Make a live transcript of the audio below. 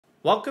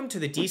Welcome to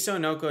the DeSo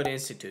No Code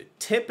Institute.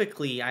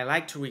 Typically, I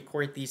like to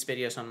record these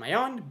videos on my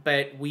own,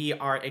 but we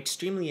are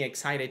extremely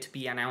excited to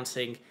be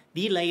announcing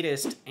the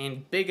latest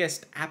and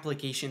biggest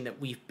application that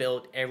we've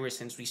built ever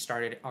since we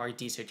started our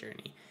DeSo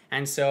journey.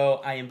 And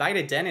so I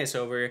invited Dennis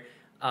over,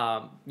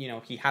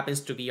 he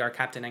happens to be our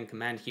captain in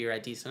command here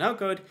at DeSo No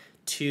Code,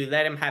 to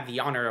let him have the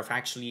honor of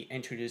actually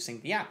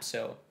introducing the app.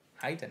 So,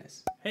 hi,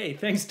 Dennis. Hey,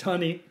 thanks,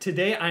 Tony.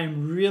 Today,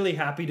 I'm really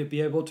happy to be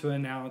able to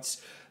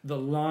announce the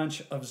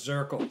launch of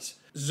Zirkels.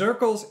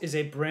 Zirkels is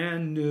a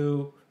brand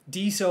new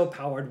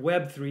DeSo-powered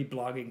Web3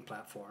 blogging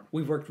platform.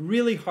 We've worked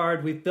really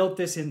hard. We've built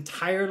this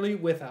entirely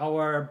with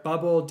our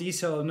Bubble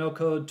DeSo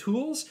no-code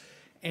tools,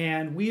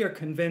 and we are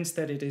convinced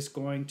that it is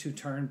going to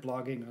turn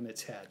blogging on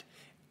its head.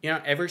 You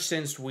know, ever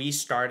since we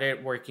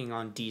started working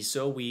on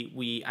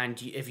DeSo,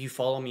 and if you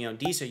follow me on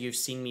DeSo, you've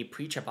seen me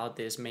preach about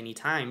this many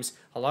times.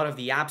 A lot of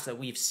the apps that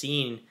we've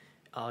seen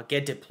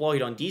get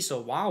deployed on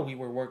DeSo while we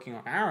were working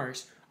on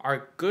ours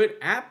are good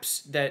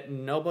apps that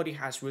nobody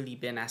has really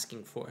been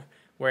asking for.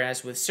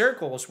 Whereas with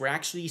Zirkels, we're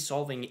actually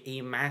solving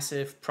a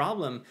massive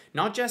problem,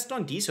 not just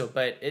on DeSo,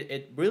 but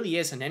it really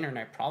is an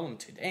internet problem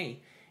today.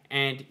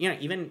 And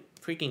even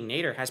freaking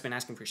Nader has been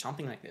asking for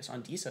something like this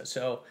on DeSo.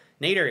 So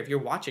Nader, if you're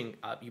watching,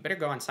 you better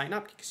go and sign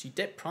up, because you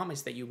did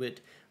promise that you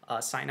would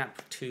sign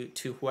up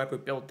to whoever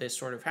built this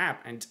sort of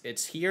app. And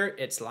it's here,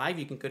 it's live.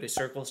 You can go to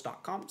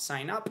zirkels.com,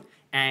 sign up,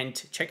 and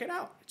check it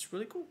out. It's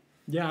really cool.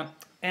 Yeah,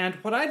 and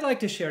what I'd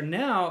like to share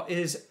now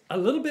is a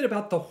little bit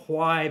about the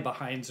why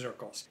behind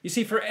Zirkels. You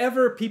see,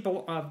 forever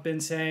people have been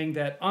saying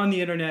that on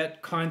the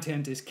internet,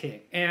 content is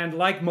king. And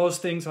like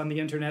most things on the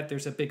internet,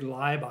 there's a big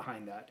lie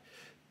behind that.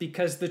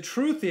 Because the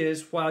truth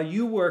is, while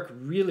you work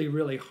really,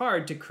 really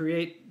hard to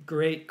create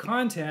great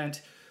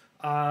content,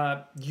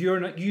 you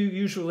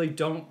usually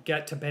don't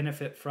get to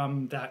benefit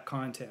from that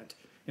content.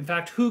 In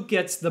fact, who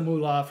gets the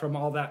moolah from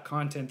all that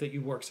content that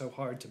you work so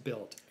hard to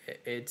build?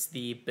 It's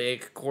the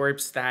big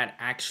corps that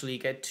actually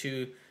get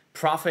to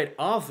profit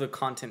of the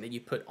content that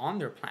you put on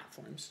their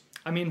platforms.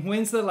 I mean,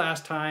 when's the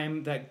last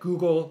time that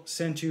Google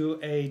sent you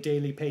a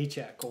daily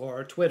paycheck,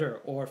 or Twitter,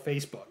 or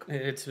Facebook?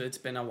 It's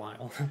been a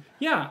while.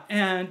 Yeah,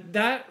 and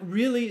that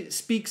really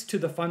speaks to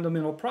the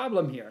fundamental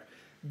problem here,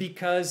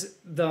 because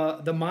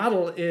the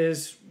model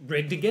is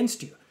rigged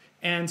against you.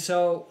 And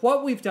so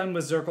what we've done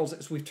with Zirkels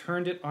is we've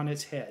turned it on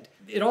its head.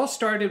 It all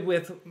started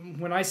with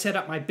when I set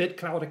up my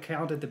BitCloud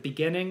account at the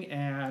beginning,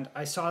 and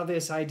I saw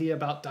this idea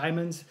about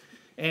diamonds,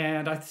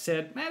 and I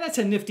said, man, that's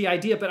a nifty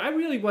idea, but I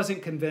really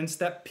wasn't convinced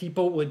that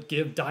people would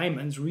give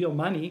diamonds real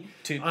money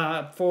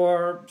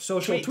for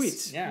social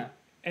tweets. Yeah.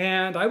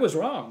 And I was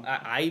wrong.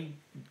 I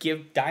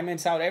give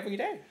diamonds out every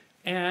day.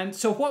 And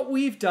so what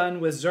we've done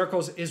with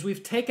Zirkels is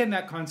we've taken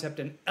that concept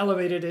and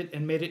elevated it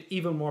and made it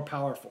even more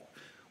powerful.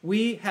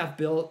 We have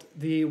built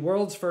the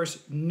world's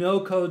first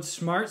no-code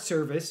smart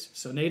service,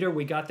 so Nader,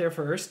 we got there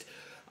first,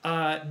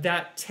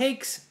 that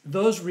takes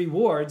those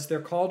rewards,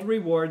 they're called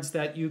rewards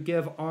that you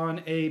give on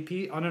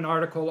an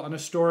article, on a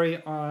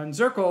story on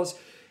Zirkels,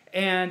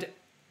 and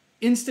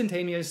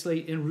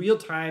instantaneously, in real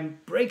time,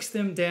 breaks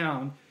them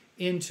down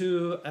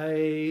into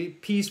a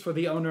piece for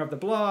the owner of the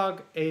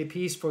blog, a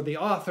piece for the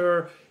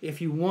author. If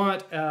you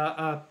want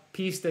a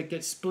piece that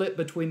gets split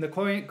between the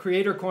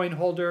creator coin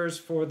holders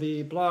for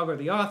the blog or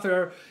the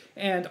author,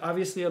 and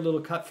obviously a little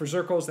cut for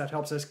Zirkels that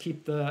helps us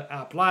keep the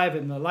app live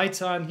and the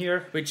lights on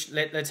here. Which,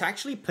 let's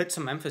actually put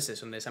some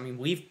emphasis on this. I mean,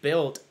 we've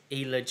built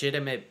a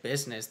legitimate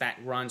business that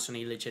runs on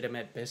a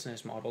legitimate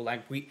business model.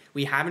 Like,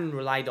 we haven't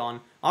relied on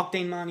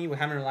Octane money, we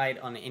haven't relied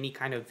on any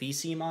kind of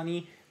VC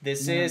money.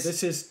 This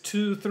is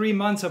 2-3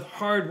 months of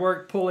hard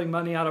work pulling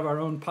money out of our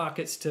own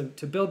pockets to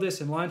build this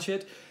and launch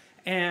it.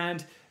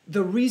 And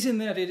the reason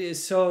that it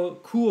is so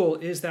cool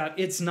is that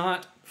it's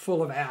not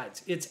full of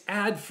ads. It's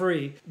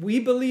ad-free. We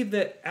believe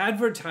that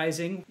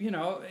advertising,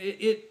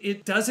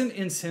 it doesn't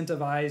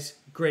incentivize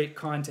great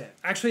content.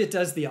 Actually, it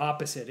does the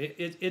opposite.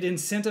 It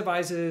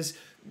incentivizes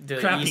the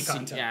crappy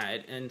content. Yeah,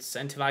 it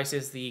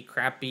incentivizes the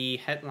crappy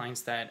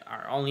headlines that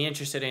are only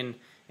interested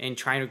in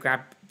trying to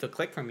grab the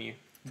click from you.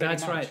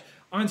 That's right.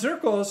 On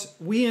Zirkels,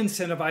 we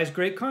incentivize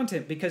great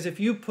content, because if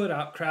you put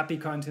out crappy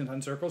content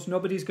on Zirkels,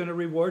 nobody's going to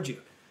reward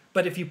you.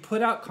 But if you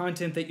put out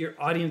content that your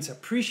audience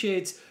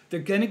appreciates, they're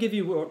going to give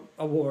you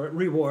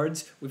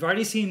rewards. We've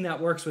already seen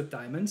that works with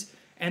diamonds.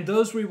 And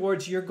those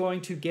rewards, you're going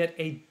to get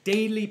a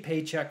daily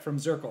paycheck from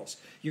Zirkels.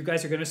 You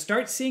guys are going to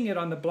start seeing it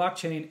on the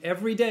blockchain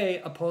every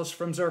day, a post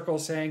from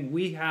Zirkels saying,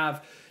 we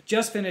have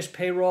just finished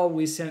payroll.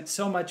 We sent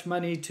so much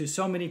money to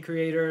so many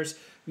creators,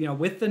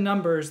 with the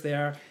numbers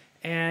there.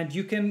 And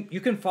you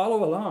can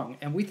follow along.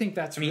 And we think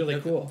that's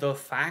really cool. The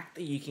fact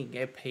that you can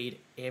get paid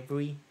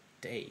every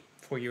day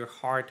for your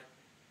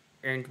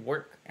hard-earned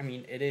work, I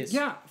mean, it is.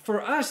 Yeah,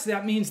 for us,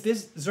 that means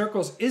this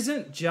Zirkels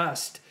isn't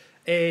just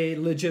a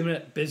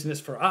legitimate business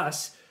for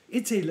us.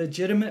 It's a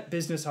legitimate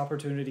business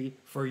opportunity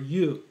for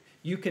you.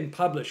 You can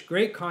publish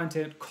great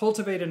content,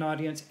 cultivate an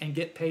audience, and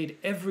get paid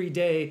every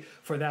day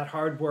for that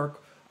hard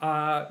work,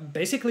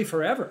 basically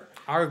forever.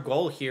 Our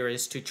goal here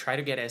is to try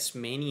to get as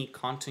many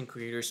content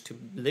creators to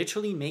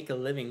literally make a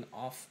living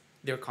off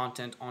their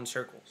content on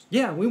Zirkels.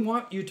 Yeah, we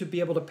want you to be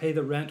able to pay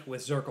the rent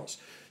with Zirkels.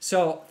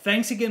 So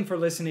thanks again for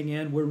listening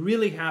in. We're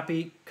really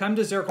happy. Come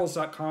to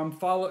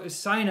Zirkels.com,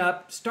 sign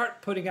up,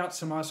 start putting out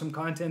some awesome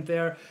content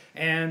there,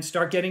 and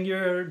start getting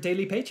your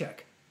daily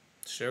paycheck.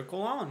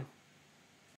 Circle on.